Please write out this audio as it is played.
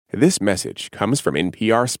This message comes from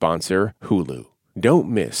NPR sponsor Hulu. Don't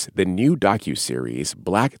miss the new docuseries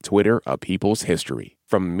Black Twitter: A People's History.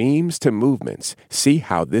 From memes to movements, see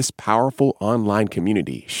how this powerful online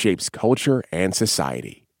community shapes culture and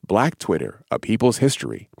society. Black Twitter: A People's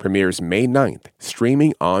History premieres May 9th,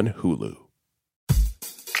 streaming on Hulu.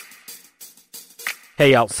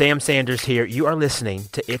 Hey y'all, Sam Sanders here. You are listening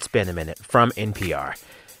to It's Been a Minute from NPR.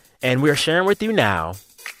 And we're sharing with you now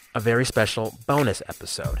a very special bonus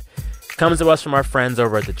episode. It comes to us from our friends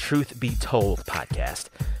over at the Truth Be Told podcast.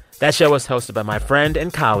 That show is hosted by my friend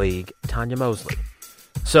and colleague, Tanya Mosley.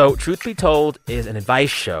 So, Truth Be Told is an advice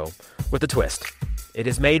show with a twist. It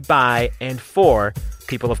is made by and for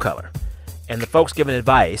people of color. And the folks giving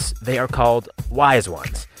advice, they are called Wise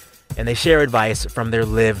Ones. And they share advice from their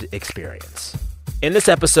lived experience. In this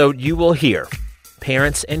episode, you will hear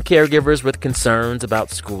parents and caregivers with concerns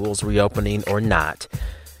about schools reopening or not,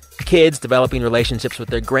 kids developing relationships with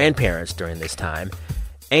their grandparents during this time,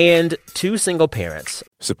 and two single parents.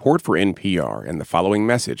 Support for NPR and the following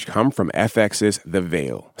message come from FX's The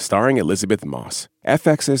Veil, starring Elizabeth Moss.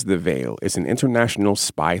 FX's The Veil is an international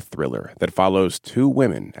spy thriller that follows two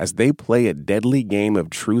women as they play a deadly game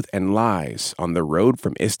of truth and lies on the road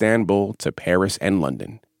from Istanbul to Paris and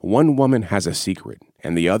London. One woman has a secret,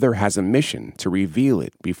 and the other has a mission to reveal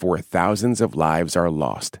it before thousands of lives are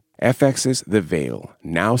lost. FX's The Veil,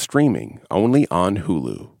 now streaming only on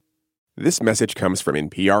Hulu. This message comes from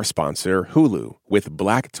NPR sponsor Hulu with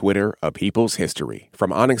Black Twitter: A People's History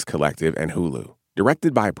from Onyx Collective and Hulu.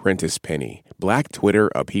 Directed by Prentice Penny, Black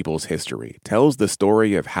Twitter: A People's History tells the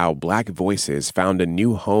story of how Black voices found a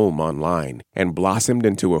new home online and blossomed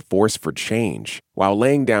into a force for change while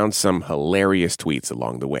laying down some hilarious tweets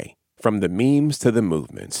along the way. From the memes to the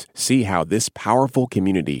movements, see how this powerful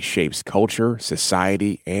community shapes culture,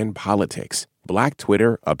 society, and politics. Black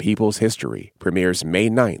Twitter: A People's History premieres May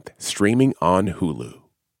 9th, streaming on Hulu.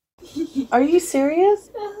 Are you serious?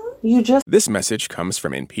 This message comes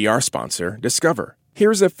from NPR sponsor Discover.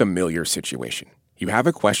 Here's a familiar situation. You have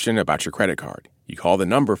a question about your credit card. You call the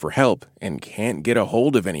number for help and can't get a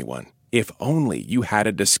hold of anyone. If only you had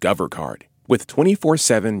a Discover card. With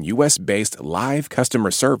 24/7 U.S.-based live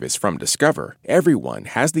customer service from Discover, everyone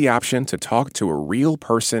has the option to talk to a real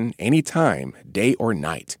person anytime, day or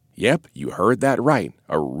night. Yep, you heard that right,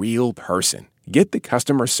 a real person. Get the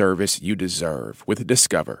customer service you deserve with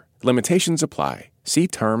Discover. Limitations apply. See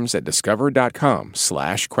terms at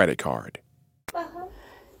discover.com/creditcard.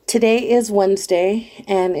 Today is Wednesday,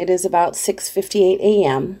 and it is about 6:58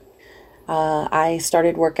 a.m. I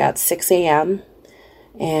started work at 6 a.m.,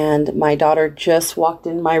 and my daughter just walked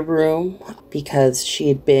in my room because she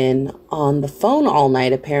had been on the phone all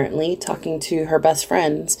night, apparently, talking to her best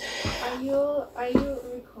friends. Are you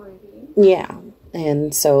recording? Yeah.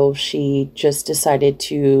 And so she just decided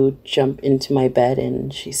to jump into my bed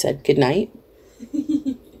and she said goodnight,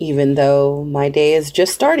 even though my day is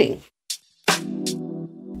just starting.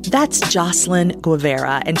 That's Jocelyn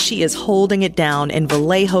Guevara, and she is holding it down in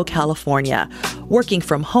Vallejo, California, working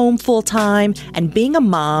from home full-time and being a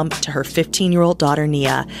mom to her 15-year-old daughter,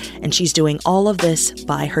 Nia. And she's doing all of this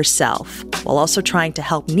by herself, while also trying to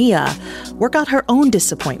help Nia work out her own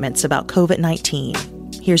disappointments about COVID-19.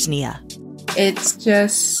 Here's Nia. It's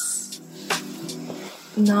just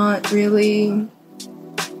not really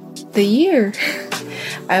the year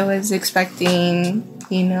I was expecting.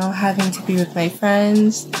 Having to be with my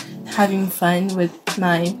friends, having fun with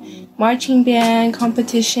my marching band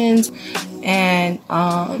competitions, and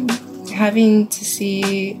having to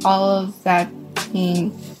see all of that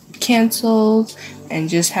being canceled, and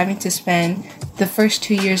just having to spend the first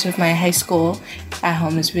 2 years of my high school at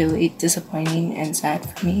home is really disappointing and sad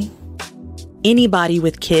for me. Anybody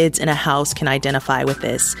with kids in a house can identify with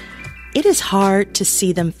this. It is hard to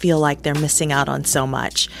see them feel like they're missing out on so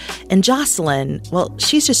much. And Jocelyn, well,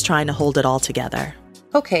 she's just trying to hold it all together.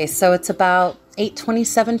 Okay, so it's about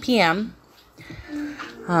 8:27 p.m.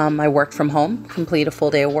 I worked from home, complete a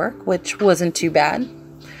full day of work, which wasn't too bad.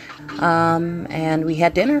 And we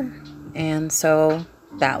had dinner. And so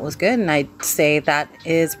that was good. And I'd say that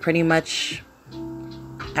is pretty much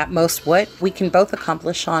at most what we can both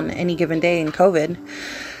accomplish on any given day in COVID.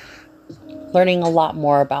 Learning a lot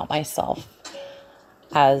more about myself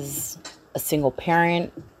as a single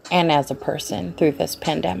parent and as a person through this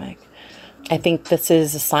pandemic. I think this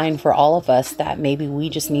is a sign for all of us that maybe we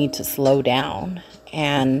just need to slow down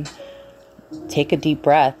and take a deep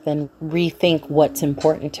breath and rethink what's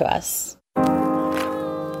important to us.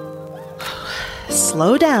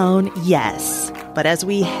 Slow down, yes. But as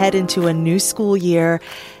we head into a new school year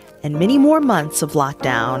and many more months of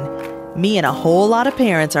lockdown, me and a whole lot of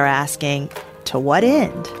parents are asking, to what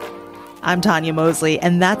end? I'm Tanya Mosley,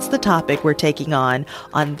 and that's the topic we're taking on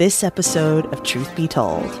this episode of Truth Be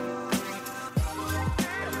Told.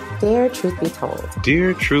 Dear Truth Be Told.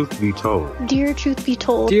 Dear Truth Be Told. Dear Truth Be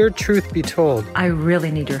Told. Dear Truth Be Told. I really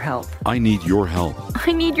need your help. I need your help.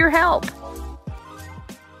 I need your help.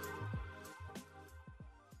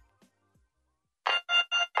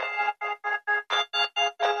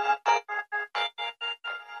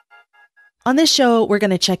 On this show, we're going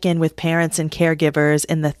to check in with parents and caregivers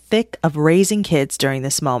in the thick of raising kids during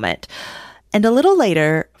this moment. And a little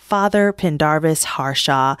later, Father Pendarvis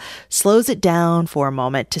Harshaw slows it down for a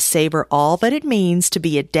moment to savor all that it means to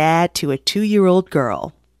be a dad to a 2-year-old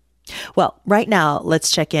girl. Well, right now,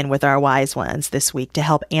 let's check in with our wise ones this week to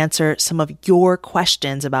help answer some of your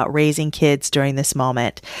questions about raising kids during this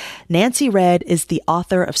moment. Nancy Redd is the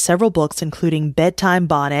author of several books, including Bedtime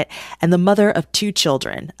Bonnet and the mother of 2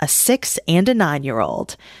 children, a 6 and a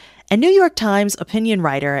 9-year-old. And New York Times opinion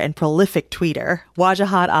writer and prolific tweeter,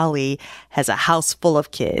 Wajahat Ali, has a house full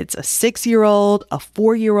of kids, a 6-year-old, a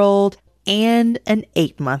 4-year-old, and an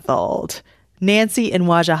 8-month-old. Nancy and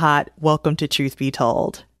Wajahat, welcome to Truth Be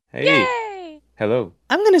Told. Hey. Yay! Hello.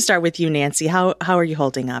 I'm going to start with you, Nancy. How are you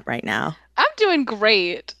holding up right now? I'm doing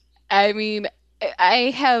great. I mean, I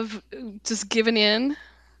have just given in.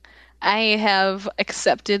 I have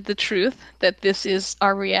accepted the truth that this is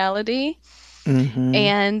our reality. Mm-hmm.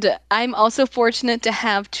 And I'm also fortunate to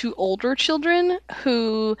have 2 older children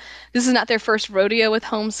who, this is not their first rodeo with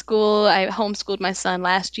homeschool. I homeschooled my son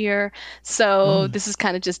last year. So this is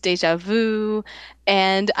kind of just deja vu.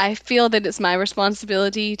 And I feel that it's my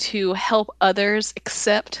responsibility to help others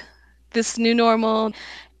accept this new normal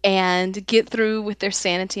and get through with their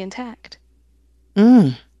sanity intact.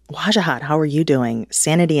 Wajahat, how are you doing?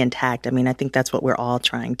 Sanity intact. I mean, I think that's what we're all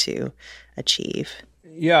trying to achieve.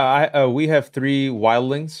 Yeah, we have 3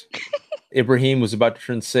 wildlings. Ibrahim, who's about to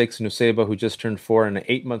turn 6, Nuseba, who just turned 4, and an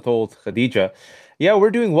 8-month-old Khadija. Yeah,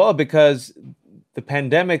 we're doing well because the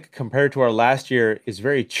pandemic compared to our last year is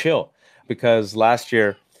very chill. Because last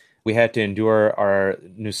year we had to endure our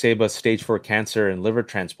Nuseba stage 4 cancer and liver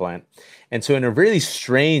transplant. And so in a really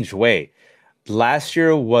strange way, last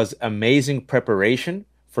year was amazing preparation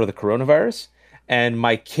for the coronavirus. And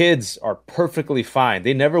my kids are perfectly fine.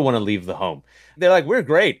 They never want to leave the home. They're like, we're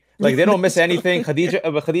great. Like, they don't miss anything.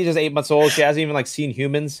 Khadija's 8 months old. She hasn't even, like, seen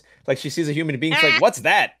humans. Like, she sees a human being. She's like, what's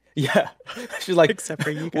that? Yeah. She's like, except for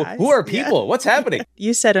you guys. Who are people? Yeah. What's happening?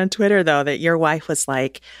 You said on Twitter, though, that your wife was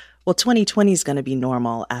like, well, 2020 is going to be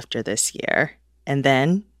normal after this year. And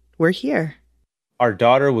then we're here. Our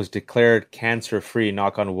daughter was declared cancer-free,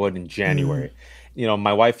 knock on wood, in January. You know,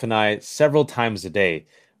 my wife and I, several times a day,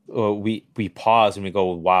 we pause and we go,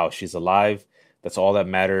 wow, she's alive. That's all that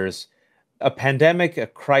matters. A pandemic, a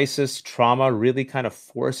crisis, trauma really kind of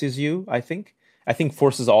forces you, I think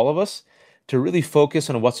forces all of us to really focus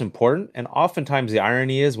on what's important. And oftentimes the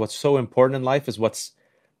irony is what's so important in life is what's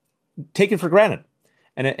taken for granted.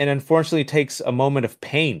 And unfortunately, it takes a moment of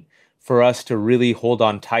pain for us to really hold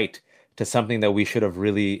on tight to something that we should have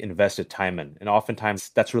really invested time in. And oftentimes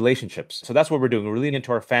that's relationships. So that's what we're doing. We're leaning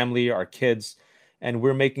into our family, our kids, and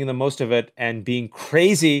we're making the most of it and being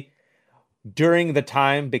crazy during the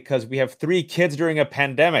time because we have 3 kids during a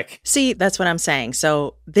pandemic. See, that's what I'm saying.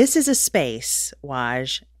 So this is a space,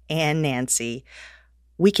 Waj and Nancy,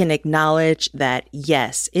 we can acknowledge that,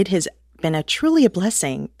 yes, it has been truly a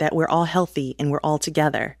blessing that we're all healthy and we're all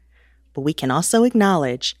together. But we can also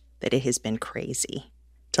acknowledge that it has been crazy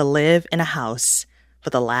to live in a house for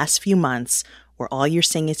the last few months where all you're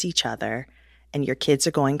seeing is each other and your kids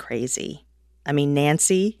are going crazy. I mean,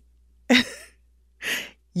 Nancy,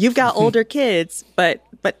 you've got older kids, but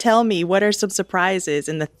tell me, what are some surprises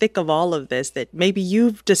in the thick of all of this that maybe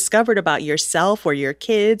you've discovered about yourself or your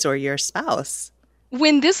kids or your spouse?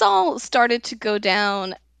 When this all started to go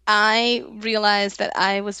down, I realized that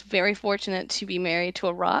I was very fortunate to be married to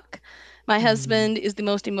a rock. My husband is the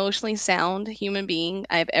most emotionally sound human being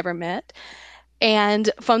I've ever met. And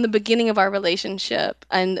from the beginning of our relationship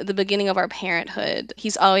and the beginning of our parenthood,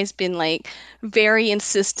 he's always been like very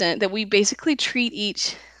insistent that we basically treat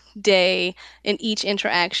each day and each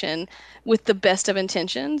interaction with the best of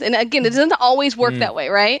intentions. And again, it doesn't always work that way,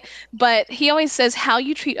 right? But he always says how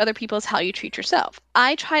you treat other people is how you treat yourself.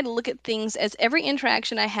 I try to look at things as every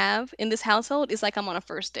interaction I have in this household is like I'm on a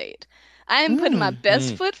first date. I am putting my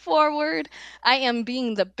best foot forward. I am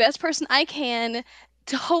being the best person I can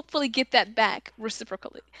to hopefully get that back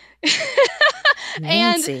reciprocally.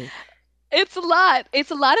 And it's a lot.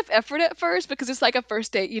 It's a lot of effort at first because it's like a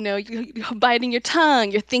first date, you know, you're biting your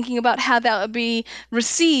tongue, you're thinking about how that would be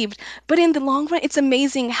received. But in the long run, it's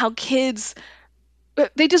amazing how kids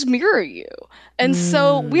they just mirror you. And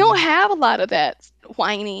so we don't have a lot of that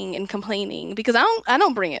whining and complaining because I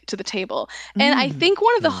don't bring it to the table. And I think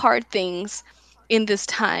one of the hard things in this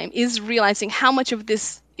time is realizing how much of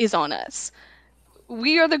this is on us.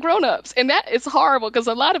 We are the grown-ups, and that is horrible because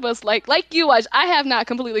a lot of us, like you, I have not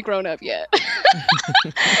completely grown up yet.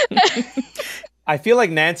 I feel like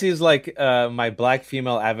Nancy is like my black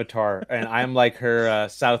female avatar, and I'm like her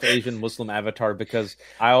South Asian Muslim avatar because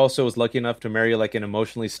I also was lucky enough to marry like an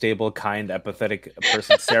emotionally stable, kind, empathetic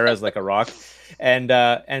person. Sarah is like a rock,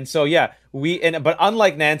 and so yeah, but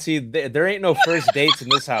unlike Nancy, there ain't no first dates in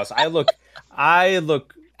this house. I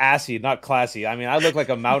look assy, not classy. I mean, I look like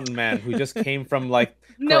a mountain man who just came from like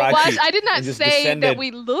No, Karachi I did not say descended. that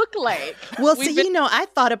we look like. Well, see, I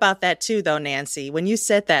thought about that too, though, Nancy. When you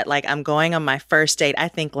said that, like, I'm going on my first date, I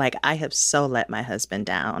think, like, I have so let my husband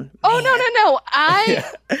down. Oh, no. I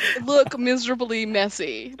look miserably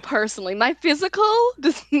messy, personally. My physical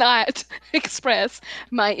does not express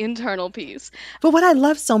my internal peace. But what I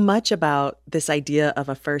love so much about this idea of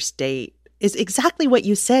a first date is exactly what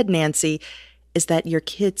you said, Nancy, is that your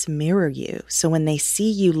kids mirror you. So when they see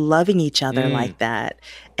you loving each other like that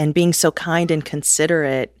and being so kind and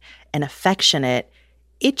considerate and affectionate,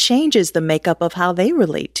 it changes the makeup of how they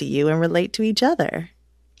relate to you and relate to each other.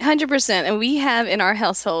 100%. And we have in our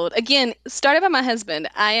household, again, started by my husband,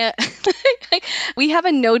 we have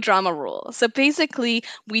a no drama rule. So basically,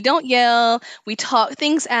 we don't yell, we talk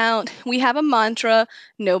things out, we have a mantra,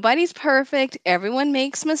 nobody's perfect, everyone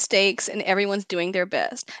makes mistakes, and everyone's doing their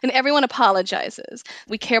best. And everyone apologizes.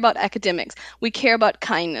 We care about academics, we care about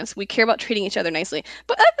kindness, we care about treating each other nicely.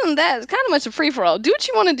 But other than that, it's kind of much a free-for-all. Do what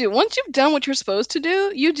you want to do. Once you've done what you're supposed to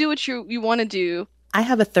do, you do what you want to do. I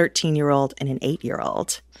have a 13-year-old and an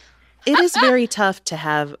 8-year-old. It is very tough to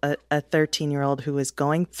have a 13-year-old who is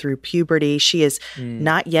going through puberty. She is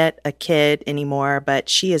not yet a kid anymore, but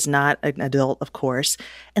she is not an adult, of course.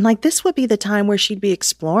 And like this would be the time where she'd be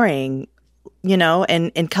exploring,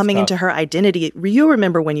 and coming into her identity. You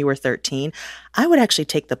remember when you were 13, I would actually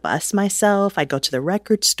take the bus myself. I'd go to the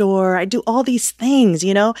record store. I'd do all these things,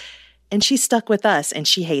 and she's stuck with us and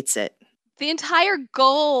she hates it. The entire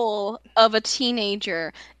goal of a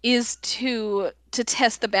teenager is to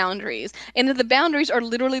test the boundaries. And if the boundaries are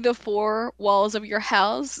literally the four walls of your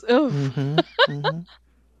house. And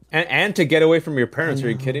to get away from your parents. Are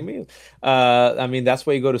you kidding me? I mean, that's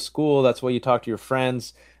why you go to school. That's why you talk to your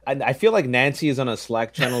friends. I feel like Nancy is on a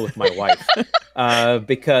Slack channel with my wife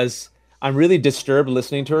because I'm really disturbed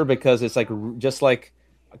listening to her because it's like just like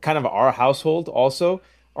kind of our household also.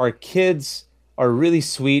 Our kids are really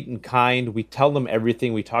sweet and kind. We tell them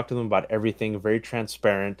everything. We talk to them about everything, very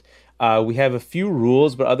transparent. We have a few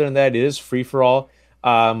rules, but other than that, it is free for all.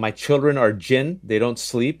 My children are jinn. They don't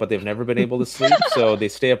sleep, but they've never been able to sleep, so they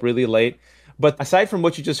stay up really late. But aside from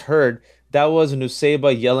what you just heard, that was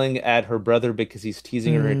Nusayba yelling at her brother because he's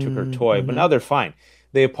teasing her and took her toy. But now they're fine.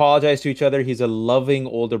 They apologize to each other. He's a loving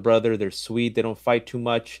older brother. They're sweet. They don't fight too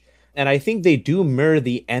much. And I think they do mirror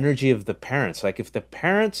the energy of the parents. Like if the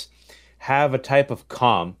parents have a type of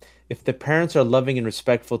calm, if the parents are loving and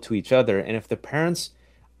respectful to each other, and if the parents,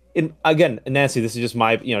 again, Nancy, this is just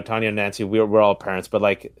my, Tanya and Nancy, we're all parents, but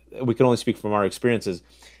like we can only speak from our experiences.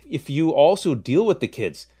 If you also deal with the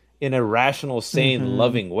kids in a rational, sane,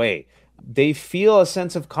 loving way, they feel a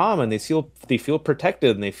sense of calm and they feel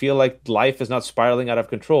protected and they feel like life is not spiraling out of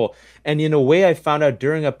control. And in a way, I found out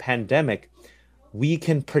during a pandemic, we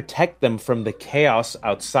can protect them from the chaos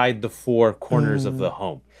outside the four corners of the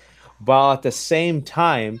home, while at the same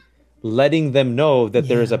time letting them know that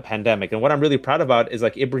there is a pandemic. And what I'm really proud about is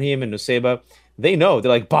like Ibrahim and Nusayba, they know.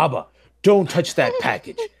 They're like, Baba, don't touch that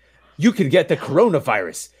package. You could get the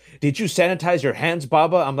coronavirus. Did you sanitize your hands,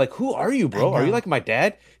 Baba? I'm like, who are you, bro? Are you like my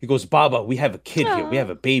dad? He goes, Baba, we have a kid here. We have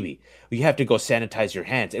a baby. You have to go sanitize your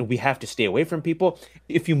hands and we have to stay away from people.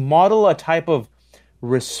 If you model a type of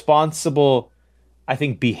responsible, I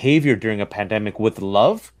think, behavior during a pandemic with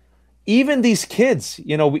love, even these kids,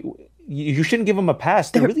 you shouldn't give them a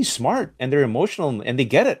pass. They're really smart and they're emotional and they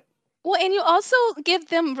get it. Well, and you also give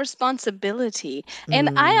them responsibility.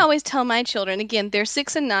 And I always tell my children, again, they're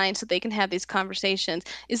 6 and 9, so they can have these conversations,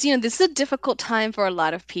 is, this is a difficult time for a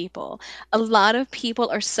lot of people. A lot of people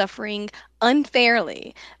are suffering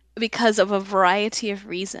unfairly. because of a variety of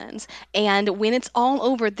reasons. And when it's all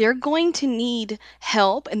over, they're going to need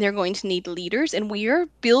help and they're going to need leaders. And we are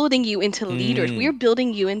building you into leaders. We are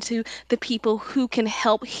building you into the people who can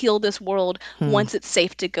help heal this world once it's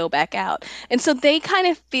safe to go back out. And so they kind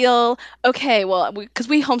of feel, okay, well, because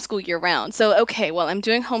we homeschool year round. So, okay, well, I'm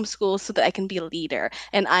doing homeschool so that I can be a leader.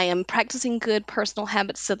 And I am practicing good personal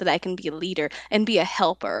habits so that I can be a leader and be a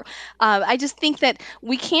helper. I just think that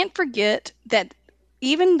we can't forget that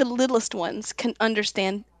even the littlest ones can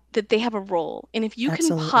understand that they have a role. And if you can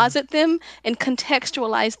posit them and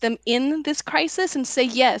contextualize them in this crisis and say,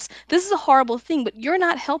 yes, this is a horrible thing, but you're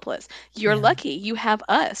not helpless. You're lucky. You have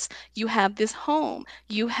us. You have this home.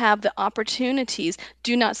 You have the opportunities.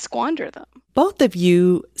 Do not squander them. Both of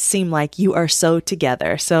you seem like you are so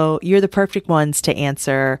together. So you're the perfect ones to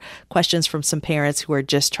answer questions from some parents who are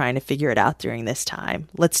just trying to figure it out during this time.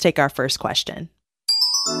 Let's take our first question.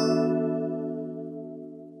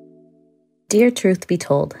 Dear Truth Be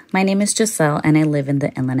Told, my name is Giselle and I live in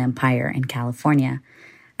the Inland Empire in California.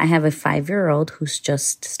 I have a 5-year-old who's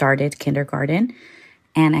just started kindergarten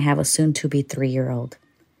and I have a soon-to-be 3-year-old.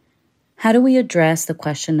 How do we address the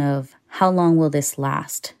question of how long will this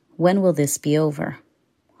last? When will this be over?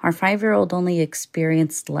 Our 5-year-old only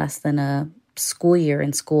experienced less than a school year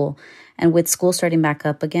in school, and with school starting back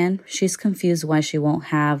up again, she's confused why she won't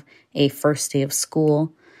have a first day of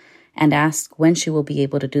school and asks when she will be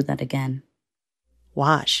able to do that again.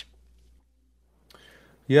 Wash.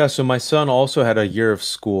 Yeah, so my son also had a year of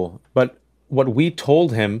school. But what we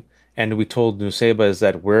told him and we told Nuseba is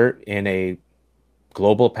that we're in a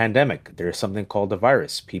global pandemic. There's something called a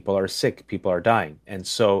virus. People are sick. People are dying. And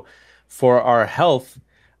so for our health,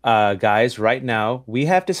 guys, right now, we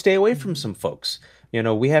have to stay away from some folks. You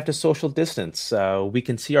know, we have to social distance. We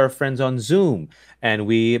can see our friends on Zoom, and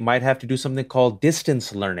we might have to do something called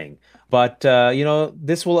distance learning. But, you know,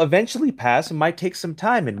 this will eventually pass. It might take some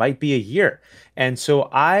time. It might be a year. And so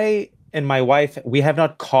I and my wife, we have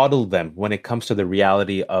not coddled them when it comes to the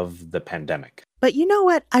reality of the pandemic. But you know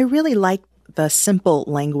what? I really like the simple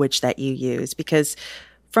language that you use because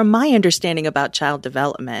from my understanding about child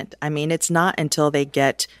development, I mean, it's not until they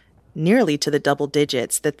get nearly to the double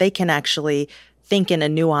digits that they can actually think in a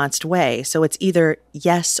nuanced way. So it's either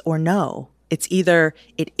yes or no. It's either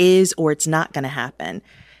it is or it's not going to happen.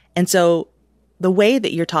 And so the way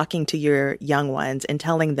that you're talking to your young ones and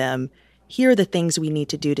telling them, here are the things we need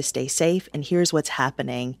to do to stay safe, and here's what's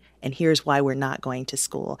happening, and here's why we're not going to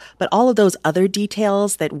school. But all of those other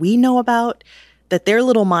details that we know about, that their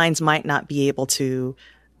little minds might not be able to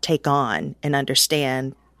take on and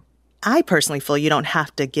understand, I personally feel you don't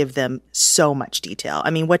have to give them so much detail. I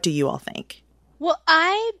mean, what do you all think? Well,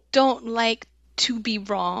 I don't like to be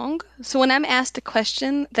wrong. So when I'm asked a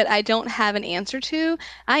question that I don't have an answer to,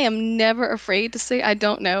 I am never afraid to say I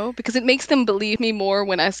don't know because it makes them believe me more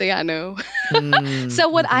when I say I know. So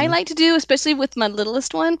what I like to do, especially with my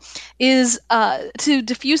littlest one, is to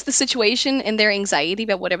diffuse the situation and their anxiety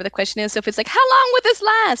about whatever the question is. So if it's like, how long would this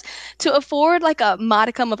last? To afford like a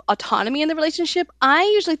modicum of autonomy in the relationship, I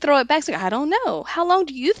usually throw it back. So I don't know. How long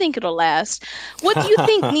do you think it'll last? What do you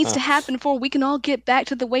think needs to happen before we can all get back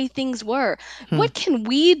to the way things were? What can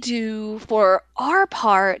we do for our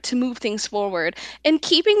part to move things forward? And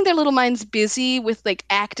keeping their little minds busy with like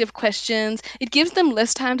active questions, it gives them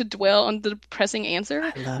less time to dwell on the depressing answer,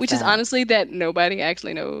 which is honestly that nobody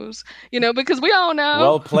actually knows, you know, because we all know.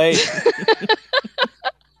 Well played.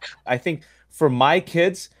 I think for my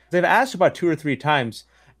kids, they've asked about 2 or 3 times.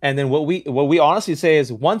 And then what we honestly say is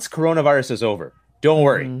once coronavirus is over, don't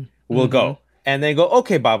worry, we'll go. And they go,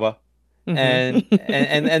 okay, Baba. And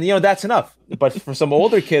you know, that's enough. But for some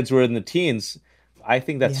older kids who are in the teens, I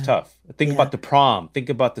think that's tough. Think about the prom. Think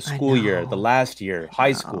about the school year, the last year,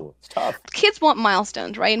 high school. It's tough. Kids want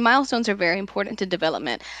milestones, right? And milestones are very important to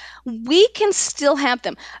development. We can still have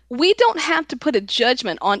them. We don't have to put a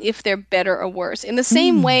judgment on if they're better or worse. In the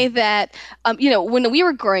same way that, you know, when we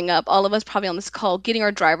were growing up, all of us probably on this call, getting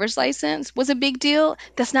our driver's license was a big deal.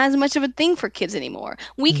 That's not as much of a thing for kids anymore.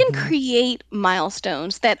 We can create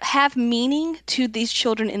milestones that have meaning to these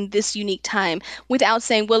children in this unique time without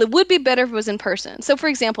saying, well, it would be better if it was in person. So, for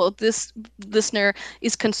example, this listener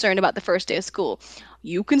is concerned about the first day of school.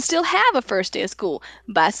 You can still have a first day of school.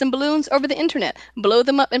 Buy some balloons over the internet, blow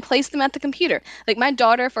them up and place them at the computer. Like my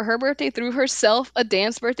daughter, for her birthday, threw herself a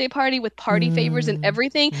dance birthday party with party favors and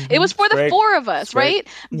everything. It was for the 4 of us, right?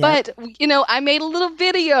 But, you know, I made a little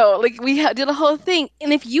video. Like we did a whole thing.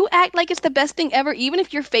 And if you act like it's the best thing ever, even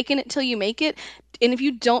if you're faking it till you make it, and if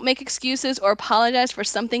you don't make excuses or apologize for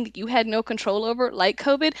something that you had no control over, like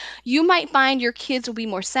COVID, you might find your kids will be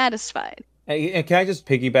more satisfied. And can I just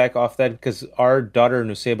piggyback off that? Because our daughter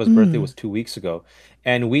Nuseba's birthday was 2 weeks ago,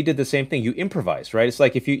 and we did the same thing. You improvise, right? It's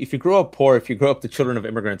like if you grow up poor, if you grow up the children of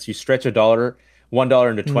immigrants, you stretch $1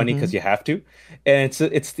 into 20 because you have to, and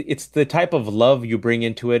it's the type of love you bring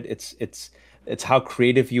into it. It's how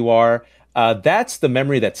creative you are. That's the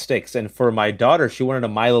memory that sticks. And for my daughter, she wanted a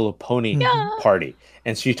My Little Pony party,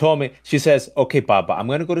 and she told me, she says, "Okay, Baba, I'm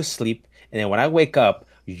gonna go to sleep, and then when I wake up,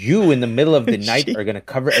 you in the middle of the night are gonna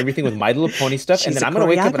cover everything with My Little Pony stuff, and She's then a I'm gonna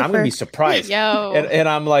wake up and I'm gonna be choreographer. surprised." Yo. And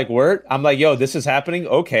I'm like, "Word?" I'm like, "Yo, this is happening."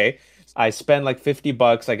 Okay. I spend like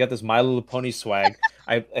 $50. I get this My Little Pony swag.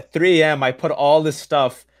 At 3 a.m. I put all this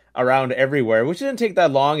stuff around everywhere, which didn't take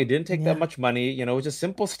that long. It didn't take that much money. It was just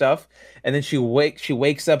simple stuff. And then she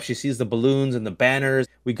wakes up, she sees the balloons and the banners.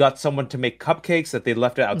 We got someone to make cupcakes that they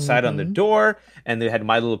left outside on the door, and they had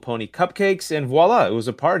My Little Pony cupcakes, and voila, it was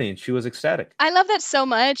a party, and she was ecstatic. I love that so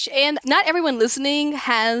much. And not everyone listening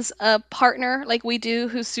has a partner like we do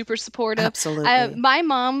who's super supportive. Absolutely. My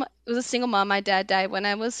mom was a single mom. My dad died when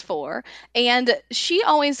I was 4. And she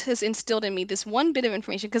always has instilled in me this one bit of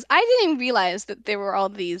information because I didn't even realize that there were all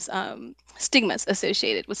these stigmas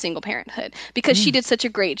associated with single parenthood because she did such a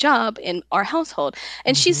great job in our household.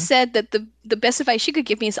 And she said that the best advice she could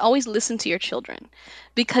give me is always listen to your children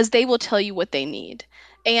because they will tell you what they need.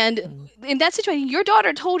 And in that situation, your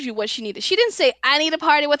daughter told you what she needed. She didn't say, I need a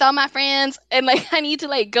party with all my friends and I need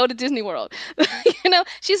to go to Disney World.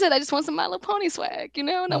 She said, I just want some My Little Pony swag, and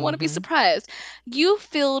I want to be surprised. You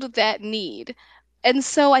filled that need. And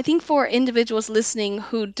so I think for individuals listening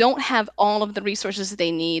who don't have all of the resources that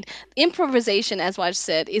they need, improvisation, as Waj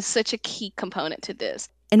said, is such a key component to this.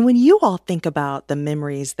 And when you all think about the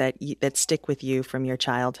memories that stick with you from your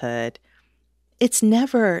childhood, it's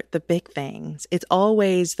never the big things. It's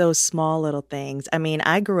always those small little things. I mean,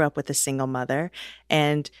 I grew up with a single mother,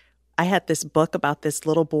 and I had this book about this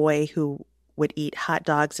little boy who would eat hot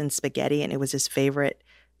dogs and spaghetti, and it was his favorite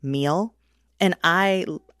meal. And I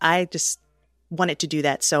just wanted to do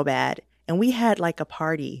that so bad. And we had a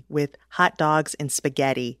party with hot dogs and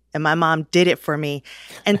spaghetti, and my mom did it for me.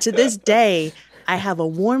 And to this day, I have a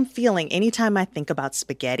warm feeling anytime I think about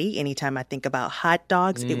spaghetti, anytime I think about hot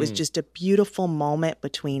dogs. It was just a beautiful moment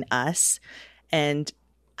between us. And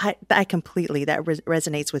I completely, that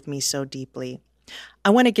resonates with me so deeply. I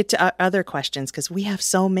want to get to other questions because we have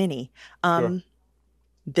so many. Sure.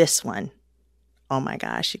 This one, oh my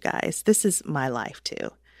gosh, you guys, this is my life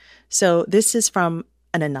too. So this is from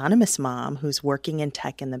an anonymous mom who's working in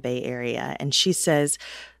tech in the Bay Area. And she says,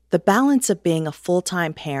 the balance of being a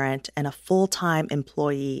full-time parent and a full-time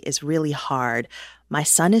employee is really hard. My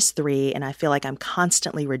son is 3, and I feel like I'm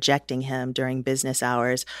constantly rejecting him during business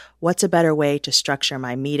hours. What's a better way to structure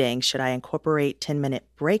my meetings? Should I incorporate 10-minute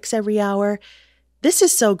breaks every hour? This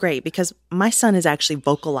is so great because my son has actually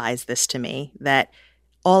vocalized this to me, that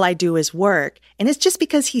all I do is work. And it's just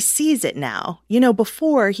because he sees it now.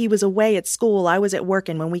 Before he was away at school, I was at work,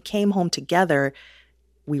 and when we came home together,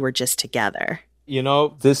 we were just together.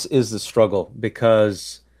 This is the struggle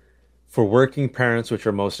because for working parents, which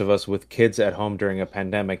are most of us with kids at home during a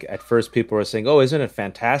pandemic, at first people were saying, oh, isn't it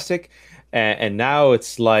fantastic? And now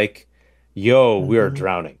it's like, yo, we are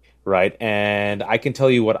drowning, right? And I can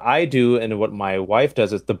tell you what I do and what my wife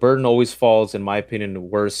does is the burden always falls, in my opinion,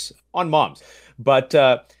 worse on moms. But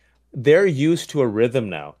they're used to a rhythm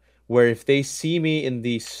now where if they see me in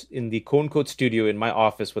the quote-unquote studio in my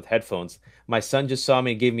office with headphones, my son just saw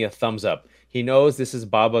me and gave me a thumbs up. He knows this is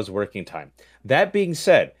Baba's working time. That being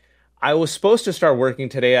said, I was supposed to start working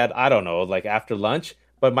today at, I don't know, after lunch,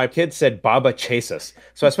 but my kid said, Baba, chase us.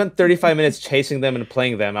 So I spent 35 minutes chasing them and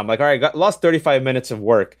playing them. I'm like, all right, lost 35 minutes of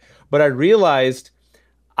work. But I realized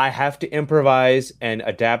I have to improvise and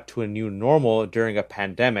adapt to a new normal during a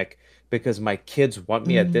pandemic because my kids want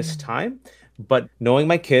me at this time. But knowing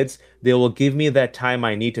my kids, they will give me that time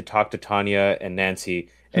I need to talk to Tanya and Nancy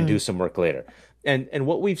and do some work later. And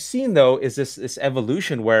what we've seen, though, is this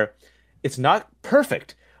evolution where it's not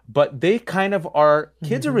perfect, but they kind of are,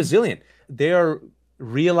 kids are resilient. They are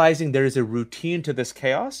realizing there is a routine to this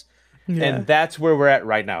chaos. Yeah. And that's where we're at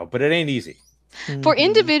right now. But it ain't easy. For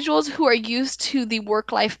individuals who are used to the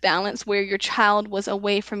work-life balance where your child was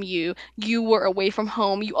away from you, you were away from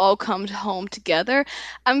home, you all come home together,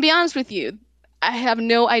 I'm going to be honest with you, I have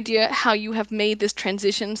no idea how you have made this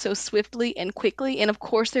transition so swiftly and quickly, and of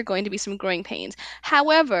course there are going to be some growing pains.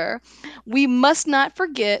 However, we must not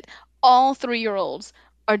forget all 3-year-olds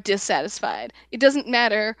are dissatisfied. It doesn't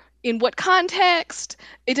matter in what context.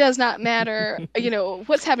 It does not matter,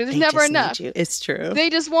 what's happening. There's They never just need enough. you. It's true. They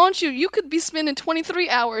just want you. You could be spending 23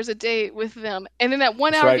 hours a day with them. And then that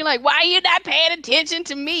 1 That's hour, right. you're like, why are you not paying attention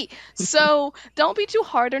to me? So don't be too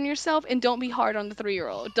hard on yourself, and don't be hard on the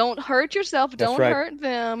 3-year-old. Don't hurt yourself. That's Don't right. hurt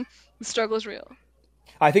them. The struggle is real.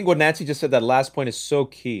 I think what Nancy just said, that last point is so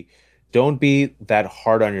key. Don't be that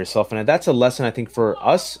hard on yourself. And that's a lesson, I think, for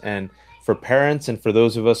us and for parents and for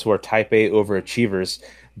those of us who are type A overachievers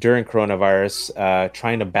during coronavirus,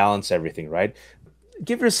 trying to balance everything, right?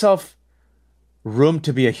 Give yourself room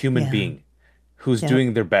to be a human being who's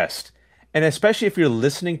doing their best. And especially if you're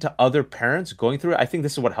listening to other parents going through it, I think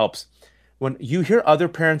this is what helps. When you hear other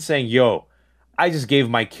parents saying, yo, I just gave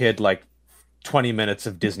my kid like 20 minutes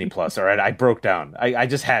of Disney Plus. All right. I broke down. I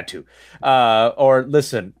just had to. Or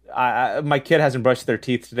listen, my kid hasn't brushed their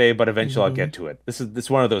teeth today, but eventually I'll get to it. This is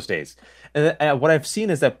one of those days. And what I've seen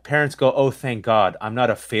is that parents go, oh, thank God, I'm not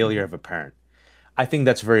a failure of a parent. I think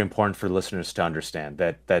that's very important for listeners to understand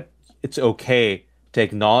that it's okay to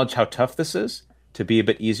acknowledge how tough this is, to be a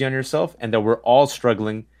bit easy on yourself, and that we're all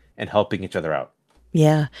struggling and helping each other out.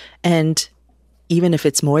 Yeah. And even if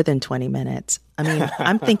it's more than 20 minutes, I mean,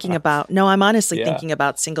 I'm honestly thinking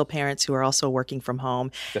about single parents who are also working from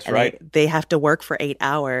home. That's and right. They have to work for 8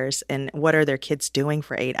 hours. And what are their kids doing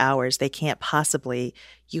for 8 hours? They can't possibly,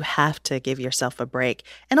 you have to give yourself a break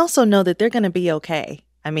and also know that they're going to be okay.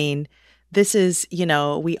 I mean, this is,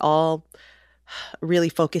 we all really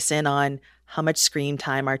focus in on how much screen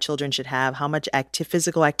time our children should have, how much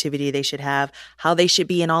physical activity they should have, how they should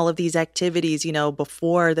be in all of these activities.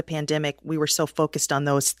 Before the pandemic, we were so focused on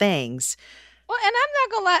those things. Well, and I'm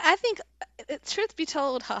not gonna lie, I think, truth be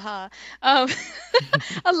told, a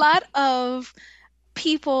lot of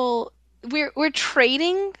people, we're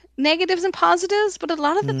trading negatives and positives, but a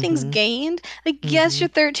lot of the things gained, like, yes, your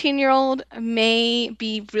 13-year-old may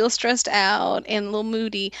be real stressed out and a little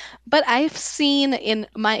moody, but I've seen in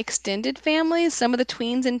my extended family, some of the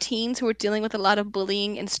tweens and teens who are dealing with a lot of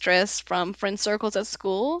bullying and stress from friend circles at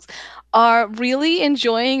schools are really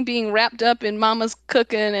enjoying being wrapped up in mama's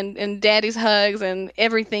cooking and daddy's hugs and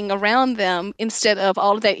everything around them instead of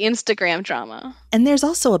all of that Instagram drama. And there's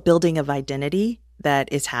also a building of identity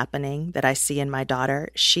that is happening that I see in my daughter.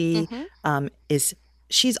 She's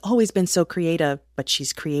always been so creative, but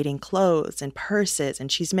she's creating clothes and purses,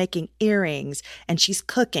 and she's making earrings, and she's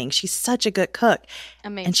cooking. She's such a good cook.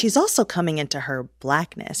 Amazing. And she's also coming into her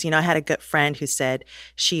Blackness. I had a good friend who said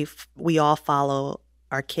we all follow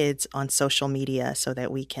our kids on social media so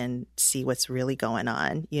that we can see what's really going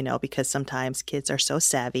on, because sometimes kids are so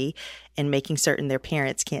savvy in making certain their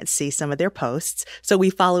parents can't see some of their posts. So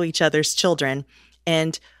we follow each other's children.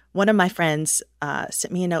 And one of my friends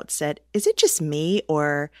sent me a note, said, is it just me,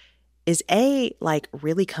 or is A like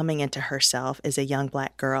really coming into herself as a young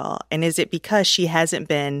Black girl? And is it because she hasn't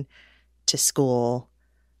been to school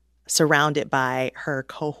surrounded by her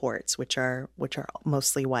cohorts, which are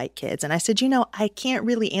mostly white kids? And I said, I can't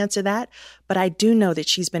really answer that, but I do know that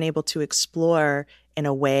she's been able to explore in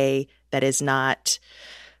a way that is not,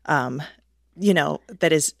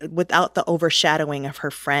 that is without the overshadowing of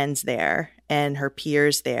her friends there and her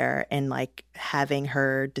peers there, and like having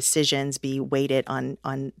her decisions be weighted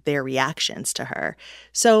on their reactions to her.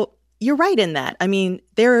 So you're right in that. I mean,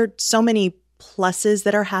 there are so many pluses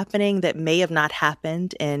that are happening that may have not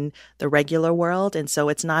happened in the regular world. And so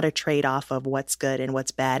it's not a trade-off of what's good and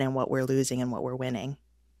what's bad and what we're losing and what we're winning.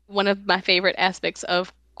 One of my favorite aspects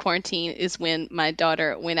of quarantine is when my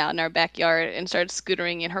daughter went out in our backyard and started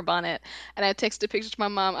scootering in her bonnet, and I texted a picture to my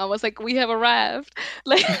mom. I was like, we have arrived.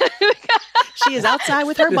 Like, she is outside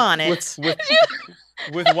with her bonnet.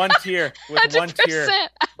 With one tear. With 100%. one tear.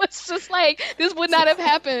 I was just like, this would not have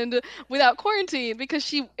happened without quarantine, because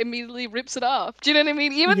she immediately rips it off. Do you know what I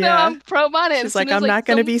mean? Even though I'm pro bonnet. She's like, I'm not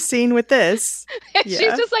going to be seen with this. She's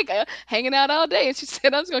just like hanging out all day. And she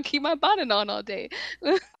said, I'm just going to keep my bonnet on all day.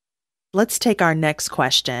 Let's take our next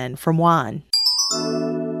question from Juan.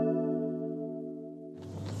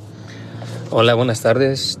 Hola, buenas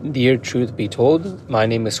tardes. Dear Truth Be Told, my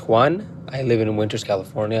name is Juan. I live in Winters,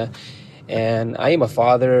 California, and I am a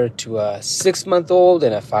father to a 6-month-old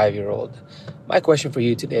and a 5-year-old. My question for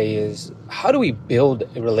you today is, how do we build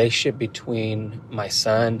a relationship between my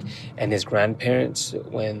son and his grandparents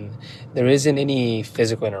when there isn't any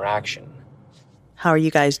physical interaction? How are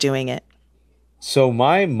you guys doing it? So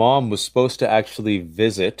my mom was supposed to actually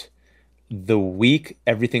visit the week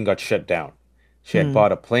everything got shut down. She had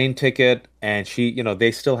bought a plane ticket, and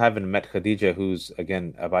they still haven't met Khadija, who's,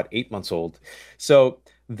 again, about 8 months old. So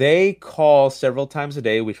they call several times a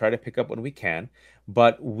day. We try to pick up when we can.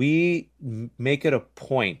 but we make it a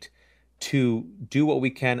point to do what we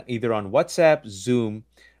can either on WhatsApp, Zoom,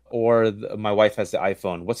 or my wife has the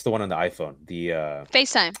iPhone. What's the one on the iPhone? The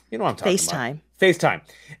FaceTime. You know what I'm talking FaceTime. about. FaceTime.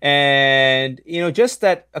 And, just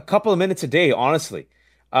that a couple of minutes a day, honestly,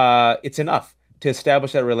 it's enough to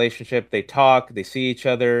establish that relationship. They talk, they see each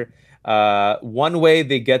other. One way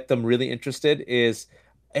they get them really interested is,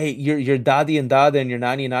 hey, your daddy and dada and your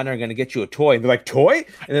nanny and nana are going to get you a toy. And they're like, toy?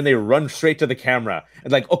 And then they run straight to the camera.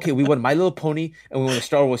 And like, okay, we want My Little Pony and we want a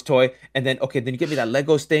Star Wars toy. And then, okay, then you get me that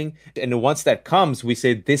Legos thing. And then once that comes, we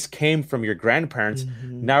say, this came from your grandparents.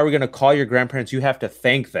 Now we're going to call your grandparents. You have to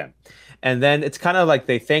thank them. And then it's kind of like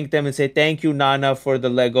they thank them and say, thank you, Nana, for the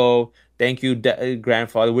Lego. Thank you,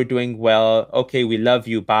 grandfather. We're doing well. Okay, we love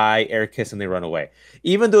you. Bye. Air kiss, and they run away.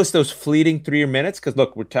 Even though it's those fleeting 3 minutes, because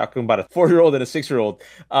look, we're talking about a 4-year-old and a 6-year-old.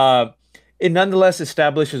 It nonetheless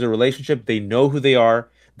establishes a relationship. They know who they are.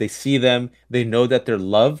 They see them. They know that they're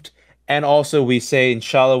loved. And also we say,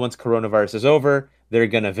 inshallah, once coronavirus is over, they're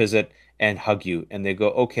going to visit and hug you. And they go,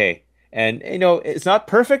 okay. And, it's not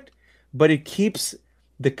perfect, but it keeps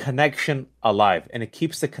the connection alive and it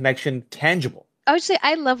keeps the connection tangible. I would say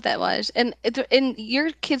I love that, Waj. And your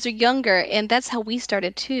kids are younger, and that's how we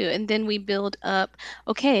started too. And then we build up,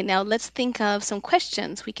 okay, now let's think of some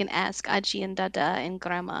questions we can ask Aji and Dada and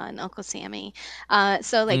Grandma and Uncle Sammy.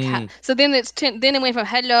 So then then it went from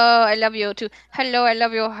hello, I love you to hello, I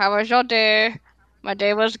love you, how was your day? My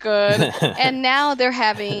day was good. And now they're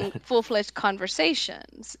having full-fledged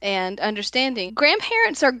conversations and understanding.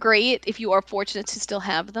 Grandparents are great if you are fortunate to still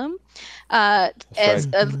have them as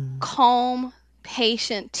a calm,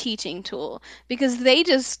 patient teaching tool, because they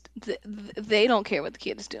don't care what the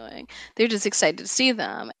kid is doing. They're just excited to see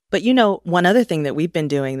them. But one other thing that we've been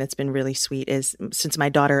doing that's been really sweet is, since my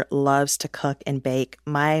daughter loves to cook and bake,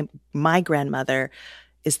 my grandmother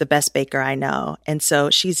is the best baker I know. And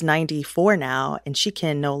so she's 94 now and she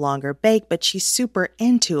can no longer bake, but she's super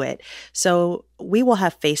into it. So we will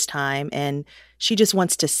have FaceTime and she just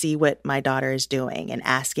wants to see what my daughter is doing and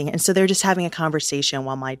asking. And so they're just having a conversation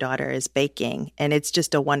while my daughter is baking. And it's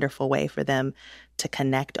just a wonderful way for them to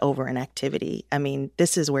connect over an activity. I mean,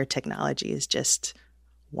 this is where technology is just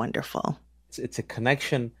wonderful. It's a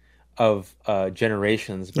connection of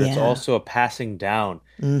generations, but it's also a passing down,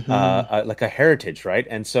 like a heritage, right?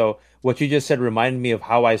 And so what you just said reminded me of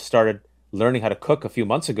how I started learning how to cook a few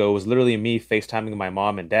months ago. It was literally me FaceTiming my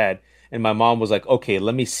mom and dad, and my mom was like, okay,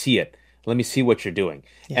 let me see it. Let me see what you're doing.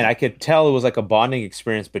 Yeah. And I could tell it was like a bonding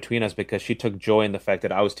experience between us because she took joy in the fact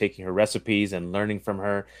that I was taking her recipes and learning from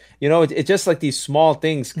her. It's just like these small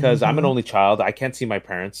things, because I'm an only child. I can't see my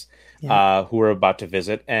parents who are about to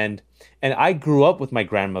visit. And I grew up with my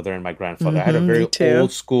grandmother and my grandfather. I had a very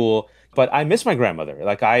old school, but I miss my grandmother.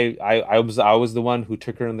 Like I was the one who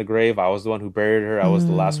took her in the grave. I was the one who buried her. I was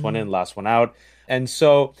the last one in, last one out. And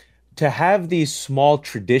so to have these small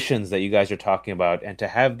traditions that you guys are talking about, and to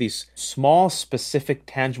have these small, specific,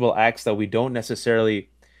 tangible acts that we don't necessarily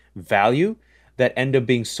value, that end up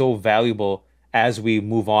being so valuable as we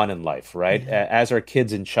move on in life, right? Yeah. As our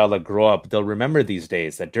kids, inshallah, grow up, they'll remember these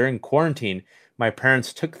days that during quarantine, my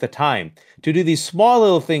parents took the time to do these small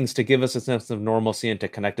little things to give us a sense of normalcy and to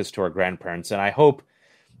connect us to our grandparents. And I hope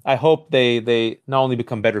they not only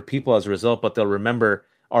become better people as a result, but they'll remember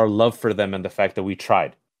our love for them and the fact that we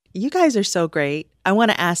tried. You guys are so great. I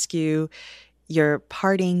want to ask you your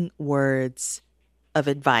parting words of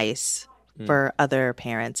advice for other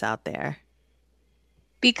parents out there.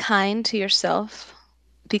 Be kind to yourself.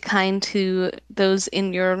 Be kind to those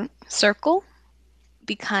in your circle.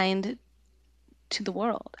 Be kind to the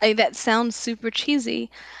world. That sounds super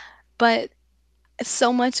cheesy, but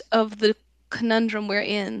so much of the conundrum we're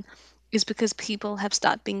in is because people have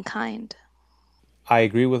stopped being kind. I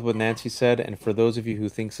agree with what Nancy said, and for those of you who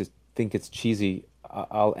think it's cheesy,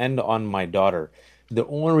 I'll end on my daughter. The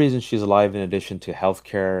only reason she's alive, in addition to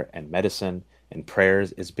healthcare and medicine and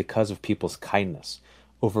prayers, is because of people's kindness.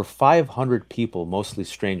 Over 500 people, mostly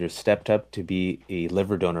strangers, stepped up to be a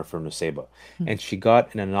liver donor for Nusayba. And she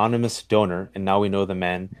got an anonymous donor, and now we know the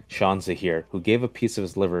man, Sean Zahir, who gave a piece of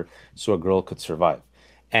his liver so a girl could survive.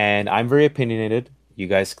 And I'm very opinionated. You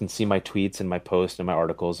guys can see my tweets and my posts and my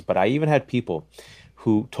articles, but I even had people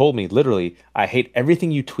who told me, literally, I hate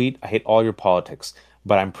everything you tweet, I hate all your politics,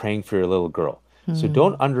 but I'm praying for your little girl. So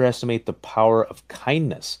don't underestimate the power of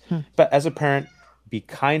kindness. But as a parent, be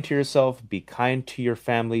kind to yourself, be kind to your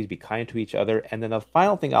family, be kind to each other. And then the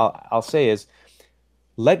final thing I'll say is,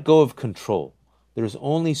 let go of control. There's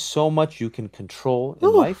only so much you can control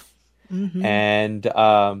in life. And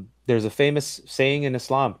there's a famous saying in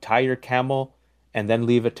Islam, tie your camel and then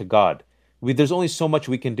leave it to God. There's only so much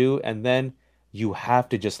we can do, and then You have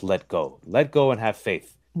to just let go. Let go and have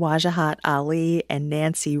faith. Wajahat Ali and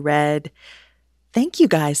Nancy Redd, thank you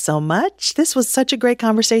guys so much. This was such a great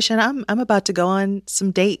conversation. I'm about to go on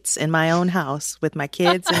some dates in my own house with my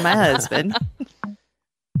kids and my husband.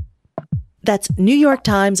 That's New York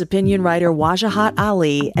Times opinion writer Wajahat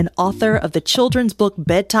Ali and author of the children's book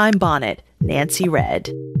Bedtime Bonnet, Nancy Redd.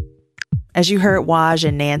 As you heard Waj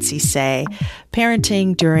and Nancy say,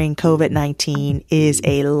 parenting during COVID-19 is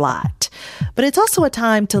a lot, but it's also a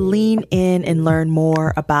time to lean in and learn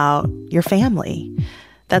more about your family.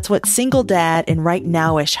 That's what single dad and Right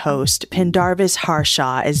Now-ish host Pendarvis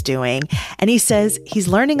Harshaw is doing, and he says he's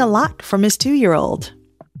learning a lot from his 2-year-old.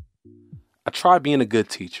 I tried being a good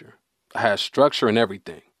teacher. I had structure and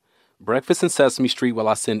everything. Breakfast in Sesame Street while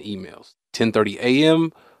I sent emails. 10:30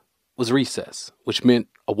 a.m. was recess, which meant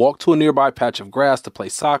a walk to a nearby patch of grass to play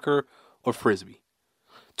soccer or frisbee.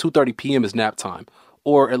 2:30 p.m. is nap time,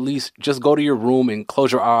 or at least just go to your room and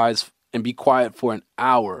close your eyes and be quiet for an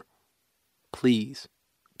hour. Please.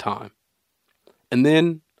 Time. And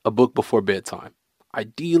then a book before bedtime,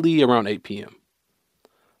 ideally around 8 p.m.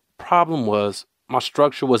 Problem was, my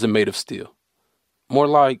structure wasn't made of steel. More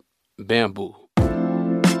like bamboo.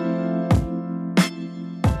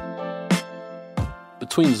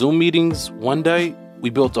 Between Zoom meetings, one day, we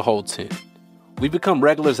built a whole tent. We become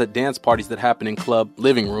regulars at dance parties that happen in club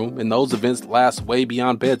living room, and those events last way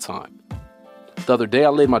beyond bedtime. The other day, I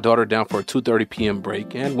laid my daughter down for a 2:30 p.m.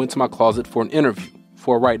 break and went to my closet for an interview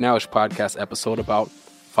for a Right Now-ish podcast episode about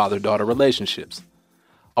father-daughter relationships.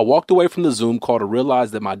 I walked away from the Zoom call to realize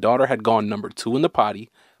that my daughter had gone number 2 in the potty,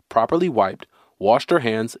 properly wiped, washed her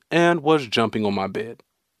hands, and was jumping on my bed.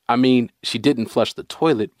 I mean, she didn't flush the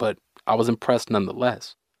toilet, but I was impressed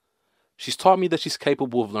nonetheless. She's taught me that she's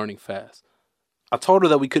capable of learning fast. I told her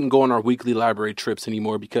that we couldn't go on our weekly library trips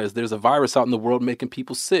anymore because there's a virus out in the world making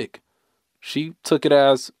people sick. She took it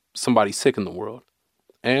as somebody sick in the world.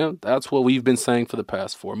 And that's what we've been saying for the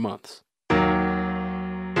past 4 months.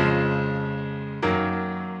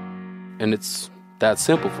 And it's that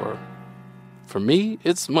simple for her. For me,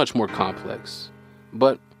 it's much more complex.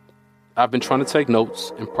 But I've been trying to take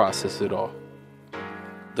notes and process it all.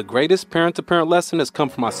 The greatest parent-to-parent lesson has come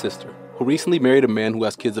from my sister, who recently married a man who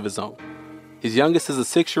has kids of his own. His youngest is a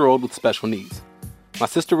 6-year-old with special needs. My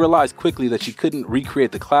sister realized quickly that she couldn't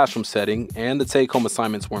recreate the classroom setting and the take-home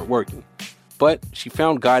assignments weren't working. But she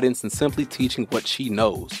found guidance in simply teaching what she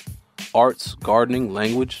knows. Arts, gardening,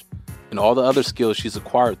 language, and all the other skills she's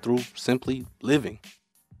acquired through simply living.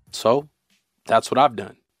 So, that's what I've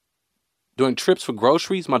done. During trips for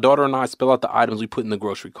groceries, my daughter and I spell out the items we put in the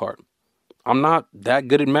grocery cart. I'm not that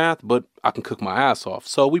good at math, but I can cook my ass off,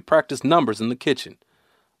 so we practice numbers in the kitchen.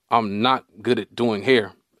 I'm not good at doing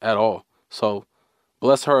hair at all, so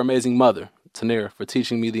bless her amazing mother, Tanir, for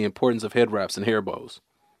teaching me the importance of head wraps and hair bows.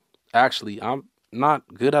 Actually, I'm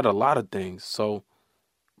not good at a lot of things, so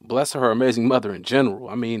bless her amazing mother in general.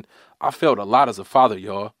 I mean, I failed a lot as a father,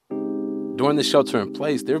 y'all. During the shelter in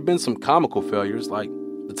place, there have been some comical failures, like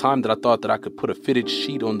the time that I thought that I could put a fitted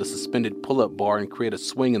sheet on the suspended pull-up bar and create a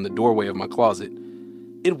swing in the doorway of my closet.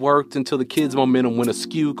 It worked until the kid's momentum went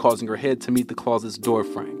askew, causing her head to meet the closet's door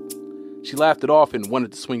frame. She laughed it off and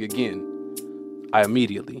wanted to swing again. I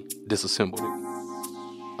immediately disassembled it.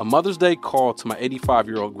 A Mother's Day call to my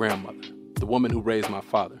 85-year-old grandmother, the woman who raised my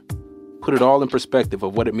father, put it all in perspective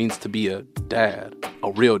of what it means to be a dad,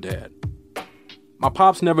 a real dad. My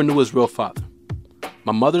pops never knew his real father.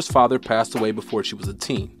 My mother's father passed away before she was a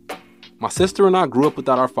teen. My sister and I grew up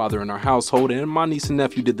without our father in our household, and my niece and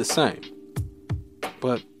nephew did the same.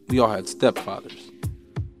 But we all had stepfathers.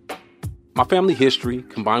 My family history,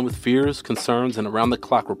 combined with fears, concerns, and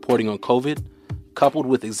around-the-clock reporting on COVID, coupled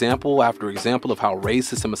with example after example of how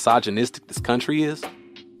racist and misogynistic this country is,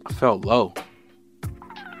 I felt low.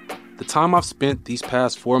 The time I've spent these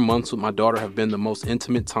past 4 months with my daughter have been the most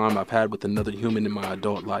intimate time I've had with another human in my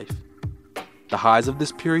adult life. The highs of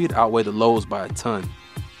this period outweigh the lows by a ton.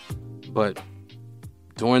 But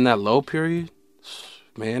during that low period,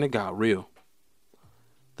 man, it got real.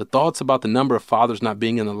 The thoughts about the number of fathers not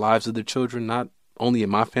being in the lives of their children, not only in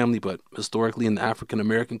my family, but historically in the African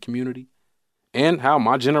American community, and how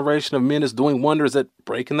my generation of men is doing wonders at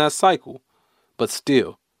breaking that cycle, but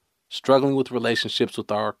still struggling with relationships with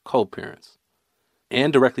our co-parents.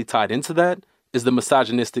 And directly tied into that is the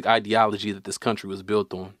misogynistic ideology that this country was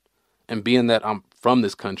built on. And being that I'm from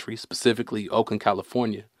this country, specifically Oakland,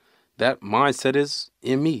 California, that mindset is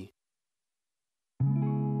in me.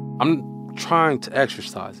 I'm trying to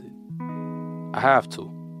exercise it. I have to.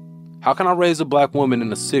 How can I raise a black woman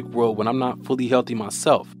in a sick world when I'm not fully healthy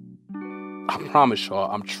myself? I promise y'all,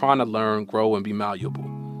 I'm trying to learn, grow, and be malleable.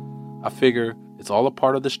 I figure it's all a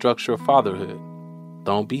part of the structure of fatherhood.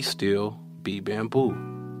 Don't be still, be bamboo.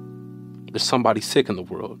 There's somebody sick in the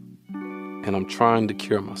world, and I'm trying to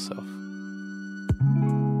cure myself.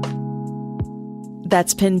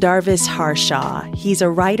 That's Pendarvis Harshaw. He's a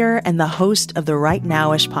writer and the host of the Right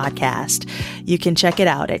Nowish podcast. You can check it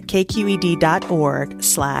out at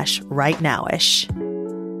kqed.org/rightnowish.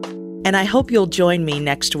 And I hope you'll join me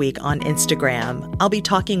next week on Instagram. I'll be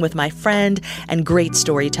talking with my friend and great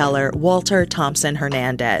storyteller, Walter Thompson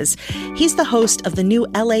Hernandez. He's the host of the new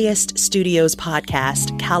LAist Studios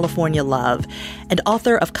podcast, California Love, and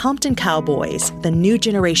author of Compton Cowboys, the new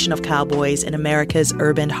generation of cowboys in America's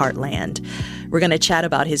urban heartland. We're going to chat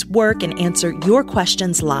about his work and answer your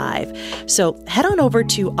questions live. So head on over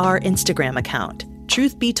to our Instagram account,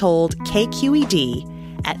 Truth Be Told KQED,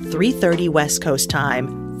 at 3:30 West Coast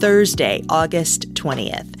time, Thursday, August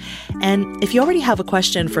 20th. And if you already have a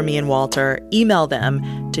question for me and Walter, email them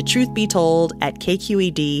to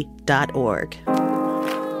truthbetold@kqed.org.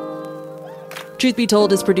 Truth Be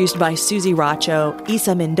Told is produced by Susie Racho,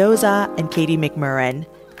 Isa Mendoza, and Katie McMurrin.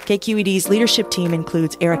 KQED's leadership team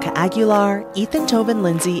includes Erica Aguilar, Ethan Tobin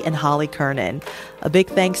Lindsay, and Holly Kernan. A big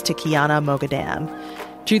thanks to Kiana Mogadam.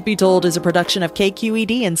 Truth Be Told is a production of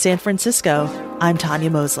KQED in San Francisco. I'm Tanya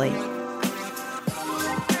Mosley.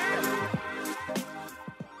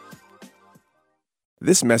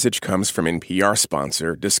 This message comes from NPR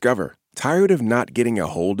sponsor Discover. Tired of not getting a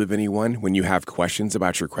hold of anyone when you have questions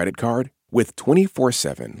about your credit card? With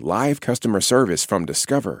 24/7 live customer service from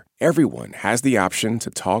Discover, everyone has the option to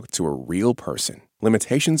talk to a real person.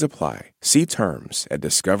 Limitations apply. See terms at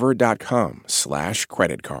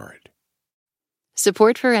discover.com/creditcard.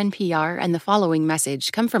 Support for NPR and the following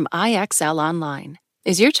message come from IXL Online.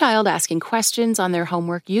 Is your child asking questions on their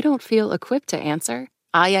homework you don't feel equipped to answer?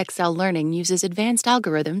 IXL Learning uses advanced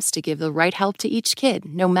algorithms to give the right help to each kid,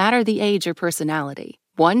 no matter the age or personality.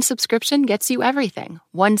 One subscription gets you everything.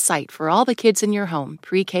 One site for all the kids in your home,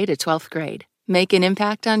 pre-K to 12th grade. Make an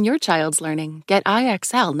impact on your child's learning. Get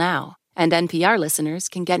IXL now. And NPR listeners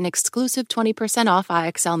can get an exclusive 20% off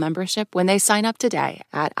IXL membership when they sign up today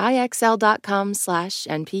at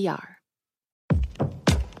IXL.com/NPR.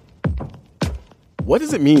 What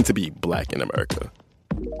does it mean to be Black in America?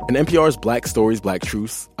 In NPR's Black Stories, Black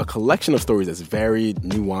Truths, a collection of stories as varied,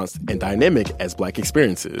 nuanced, and dynamic as Black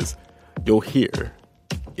experiences, you'll hear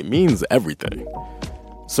it means everything.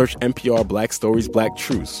 Search NPR Black Stories, Black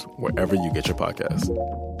Truths wherever you get your podcasts.